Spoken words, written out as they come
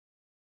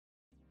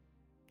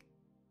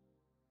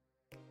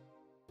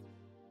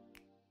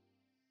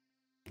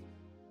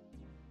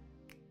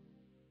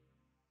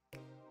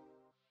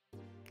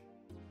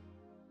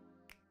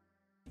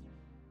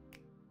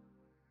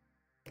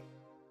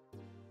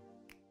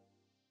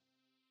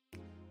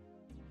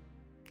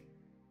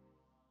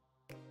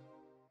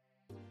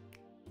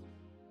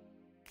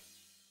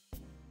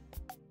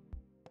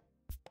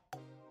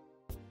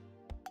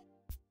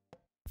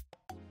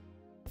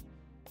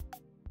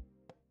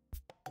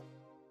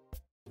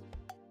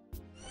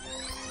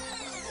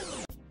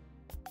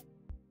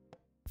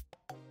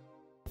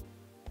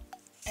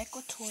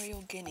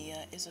Equatorial Guinea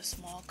is a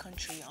small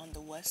country on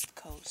the west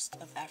coast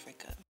of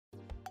Africa.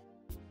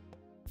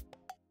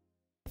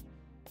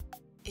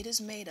 It is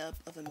made up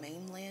of a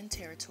mainland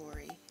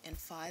territory and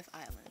 5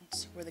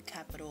 islands, where the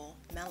capital,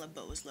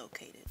 Malabo, is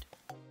located.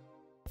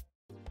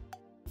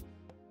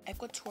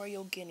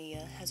 Equatorial Guinea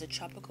has a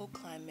tropical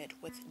climate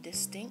with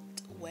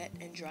distinct wet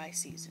and dry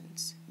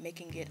seasons,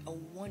 making it a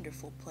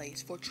wonderful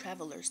place for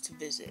travelers to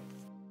visit.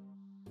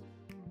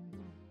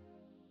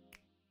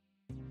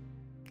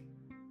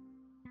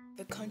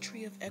 The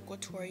country of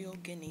Equatorial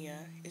Guinea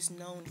is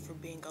known for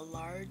being a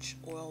large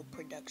oil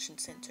production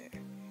center.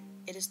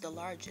 It is the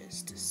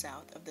largest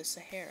south of the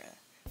Sahara,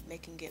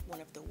 making it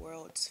one of the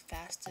world's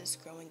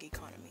fastest growing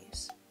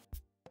economies.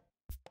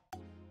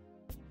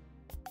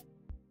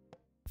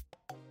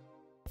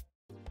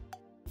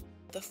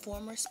 The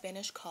former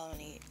Spanish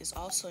colony is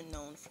also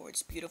known for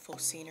its beautiful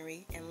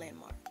scenery and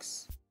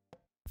landmarks.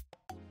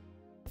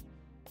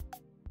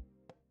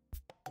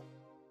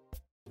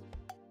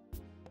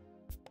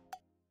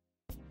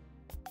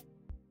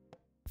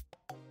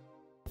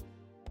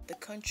 The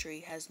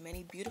country has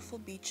many beautiful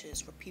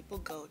beaches where people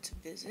go to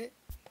visit,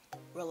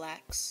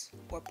 relax,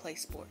 or play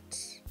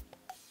sports.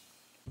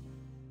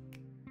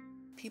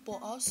 People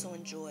also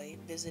enjoy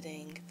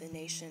visiting the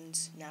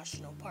nation's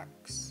national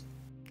parks.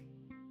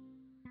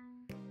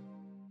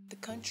 The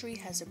country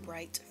has a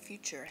bright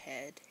future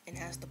ahead and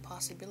has the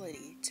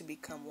possibility to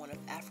become one of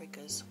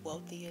Africa's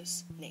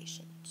wealthiest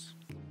nations.